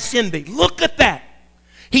now I send thee. Look at that.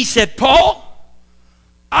 He said, Paul,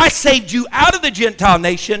 I saved you out of the Gentile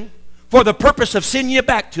nation for the purpose of sending you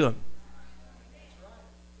back to them.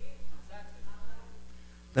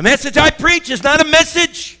 The message I preach is not a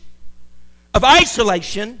message of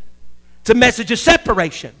isolation. It's a message of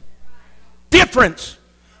separation. Difference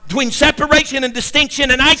between separation and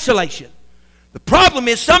distinction and isolation. The problem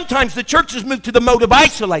is sometimes the church has moved to the mode of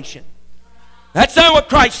isolation. That's not what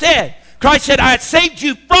Christ said. Christ said, I saved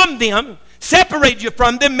you from them, separated you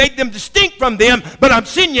from them, made them distinct from them, but I'm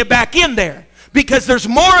sending you back in there because there's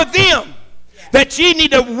more of them that ye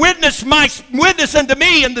need to witness unto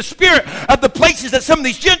me in the spirit of the places that some of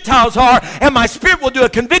these Gentiles are, and my spirit will do a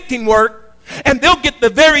convicting work, and they'll get the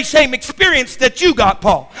very same experience that you got,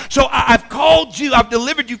 Paul. So I've called you, I've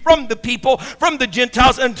delivered you from the people, from the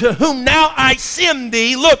Gentiles, unto whom now I send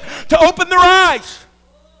thee, look, to open their eyes,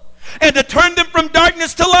 and to turn them from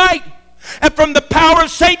darkness to light, and from the power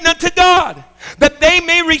of Satan unto God, that they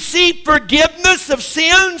may receive forgiveness of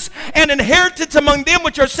sins and inheritance among them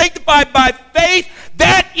which are sanctified by faith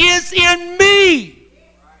that is in me.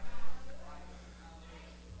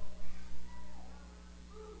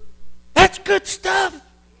 That's good stuff.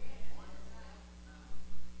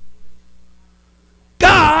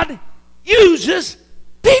 God uses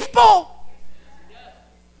people.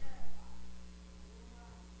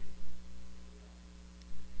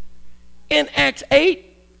 In Acts 8,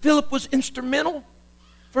 Philip was instrumental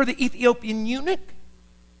for the Ethiopian eunuch.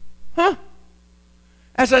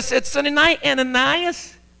 As I said Sunday night,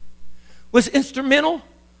 Ananias was instrumental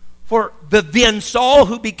for the then Saul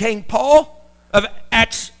who became Paul of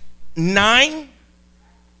Acts 9.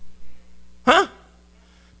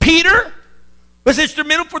 Peter was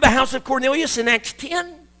instrumental for the house of Cornelius in Acts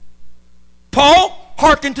 10. Paul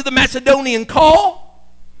hearkened to the Macedonian call,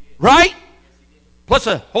 right? Plus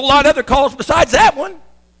a whole lot of other calls besides that one.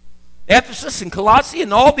 Ephesus and Colossae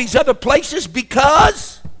and all these other places,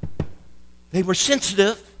 because they were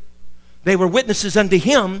sensitive. They were witnesses unto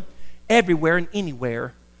him everywhere and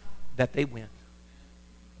anywhere that they went.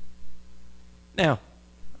 Now,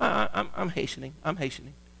 I'm hastening.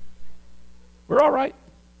 We're all right.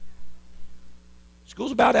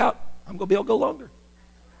 School's about out. I'm going to be able to go longer.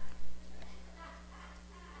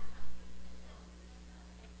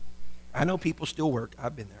 I know people still work.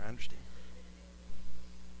 I've been there. I understand.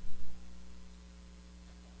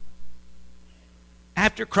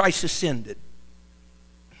 After Christ ascended,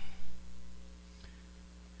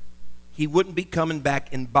 he wouldn't be coming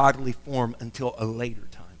back in bodily form until a later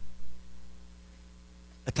time.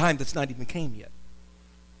 A time that's not even came yet.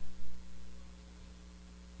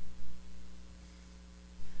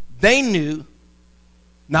 They knew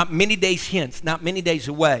not many days hence, not many days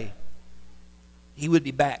away, he would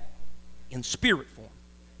be back in spirit form.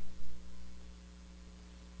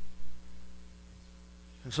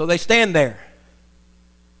 And so they stand there,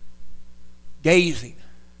 gazing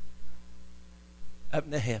up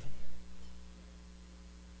into heaven.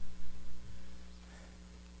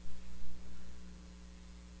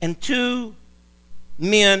 And two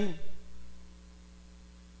men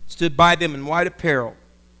stood by them in white apparel,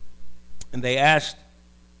 and they asked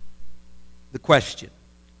the question.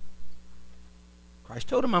 Christ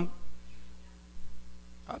told them,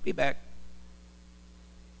 I'll be back.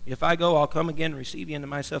 If I go, I'll come again and receive you into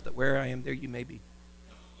myself, that where I am, there you may be.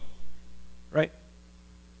 Right?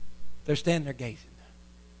 They're standing there gazing.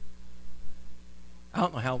 I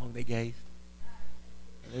don't know how long they gazed.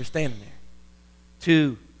 They're standing there.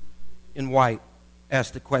 Two in white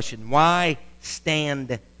asked the question, why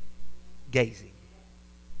stand gazing?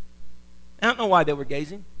 I don't know why they were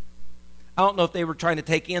gazing. I don't know if they were trying to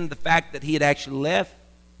take in the fact that he had actually left.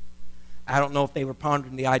 I don't know if they were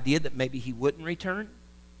pondering the idea that maybe he wouldn't return.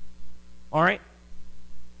 All right?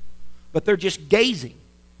 But they're just gazing.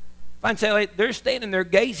 If I can say, like, they're standing there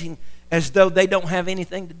gazing as though they don't have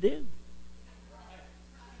anything to do.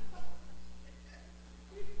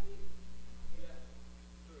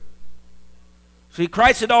 See,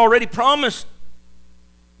 Christ had already promised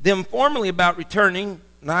them formally about returning,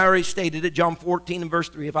 and I already stated it, John 14 and verse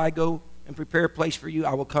 3, if I go and prepare a place for you,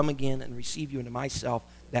 I will come again and receive you into myself,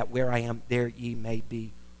 that where I am, there ye may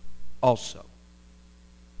be also.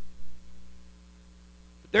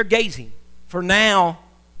 But they're gazing. For now,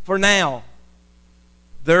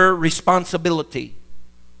 their responsibility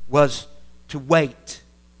was to wait,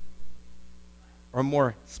 or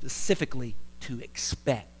more specifically, to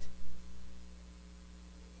expect.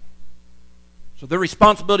 So their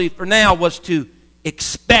responsibility for now was to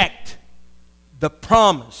expect the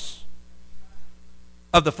promise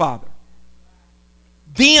of the Father.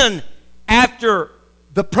 Then, after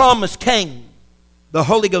the promise came, the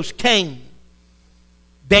Holy Ghost came,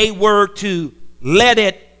 they were to let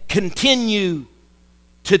it continue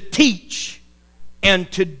to teach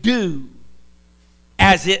and to do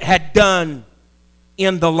as it had done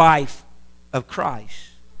in the life of Christ.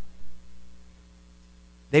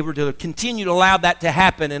 They were to continue to allow that to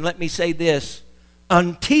happen, and let me say this,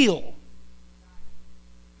 until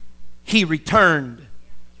he returned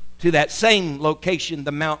to that same location,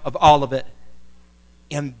 the Mount of Olivet,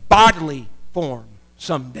 in bodily form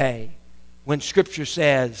someday, when Scripture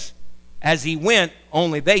says, as he went,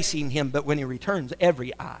 only they seen him, but when he returns,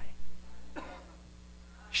 every eye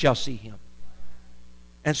shall see him.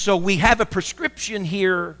 And so we have a prescription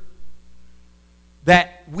here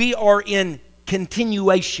that we are in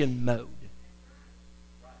continuation mode.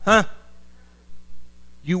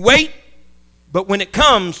 You wait, but when it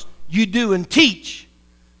comes, you do and teach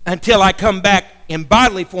until I come back in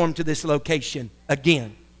bodily form to this location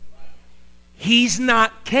again. He's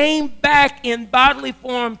not came back in bodily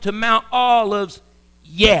form to Mount Olives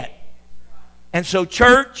yet. And so,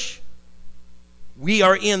 church, we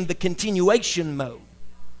are in the continuation mode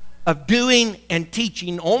of doing and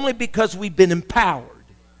teaching only because we've been empowered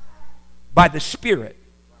by the Spirit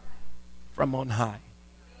from on high.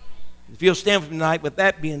 If you'll stand for tonight, with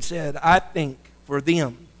that being said, I think for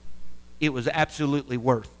them it was absolutely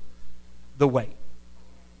worth the wait.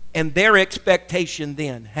 And their expectation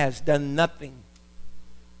then has done nothing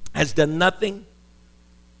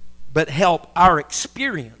but help our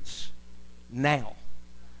experience now.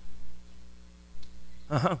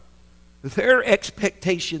 Their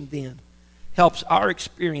expectation then helps our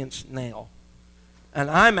experience now.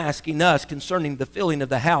 And I'm asking us concerning the filling of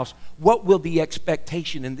the house, what will the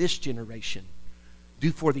expectation in this generation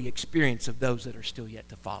do for the experience of those that are still yet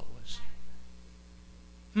to follow us?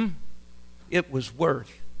 It was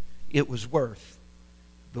worth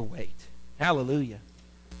the wait. Hallelujah.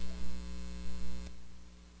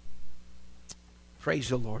 Praise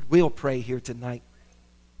the Lord. We'll pray here tonight.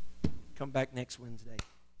 Come back next Wednesday.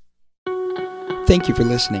 Thank you for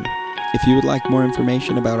listening. If you would like more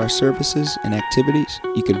information about our services and activities,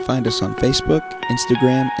 you can find us on Facebook,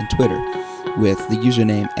 Instagram, and Twitter with the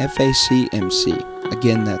username FACMC.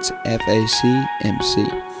 Again, that's FACMC.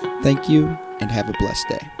 Thank you, and have a blessed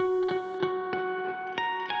day.